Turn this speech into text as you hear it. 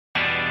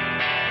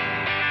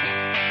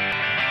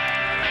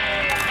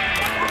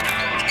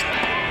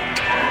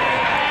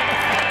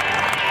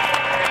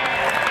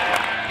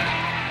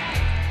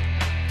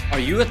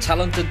you a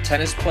talented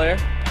tennis player?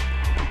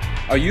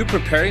 Are you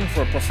preparing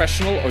for a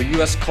professional or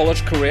US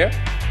college career?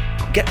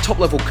 Get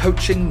top-level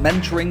coaching,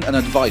 mentoring and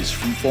advice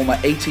from former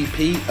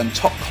ATP and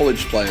top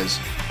college players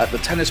at the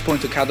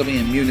Tennis-Point Academy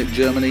in Munich,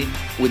 Germany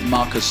with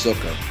Markus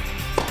Zoecke.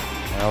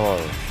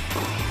 Jawohl.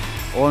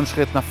 Und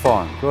Schritt nach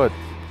vorn. Good.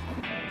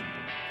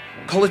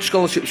 College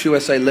Scholarships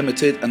USA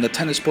Limited and the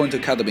Tennis-Point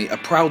Academy are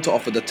proud to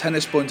offer the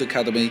Tennis-Point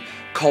Academy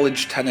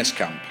College Tennis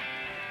Camp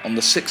on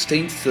the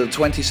 16th to the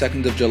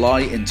 22nd of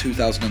July in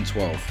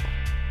 2012.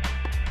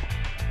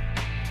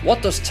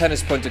 What does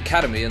Tennis-Point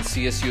Academy and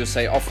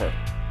CSUSA offer?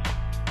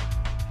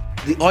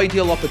 The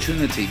ideal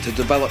opportunity to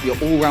develop your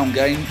all-round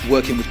game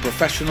working with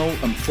professional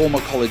and former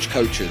college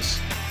coaches.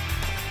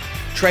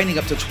 Training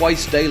up to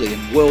twice daily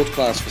in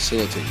world-class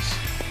facilities.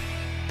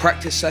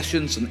 Practice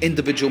sessions and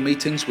individual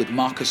meetings with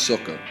Markus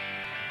Zoecke.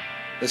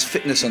 There's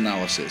fitness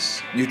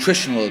analysis,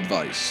 nutritional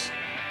advice,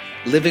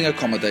 living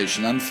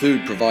accommodation and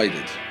food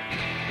provided.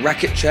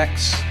 Racket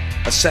checks,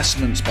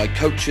 assessments by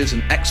coaches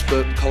and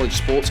expert college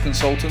sports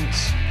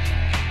consultants.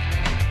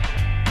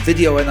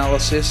 Video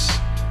analysis,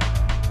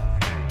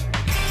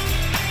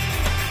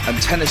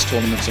 and tennis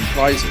tournaments and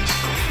prizes.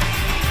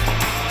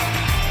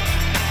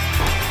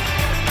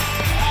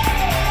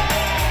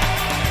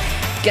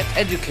 Get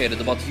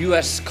educated about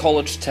US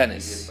college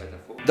tennis.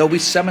 There'll be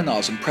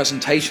seminars and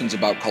presentations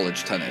about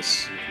college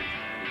tennis.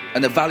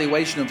 An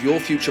evaluation of your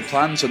future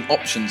plans and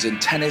options in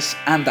tennis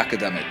and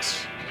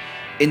academics.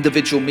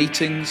 Individual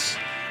meetings,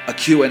 a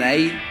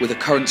Q&A with a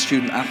current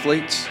student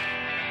athlete.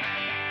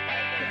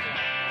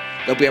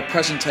 There'll be a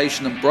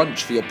presentation and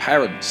brunch for your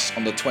parents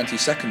on the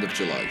 22nd of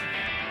July.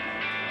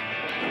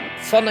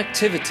 Fun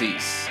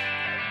activities.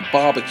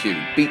 Barbecue,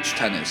 beach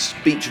tennis,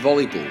 beach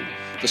volleyball,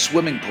 the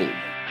swimming pool.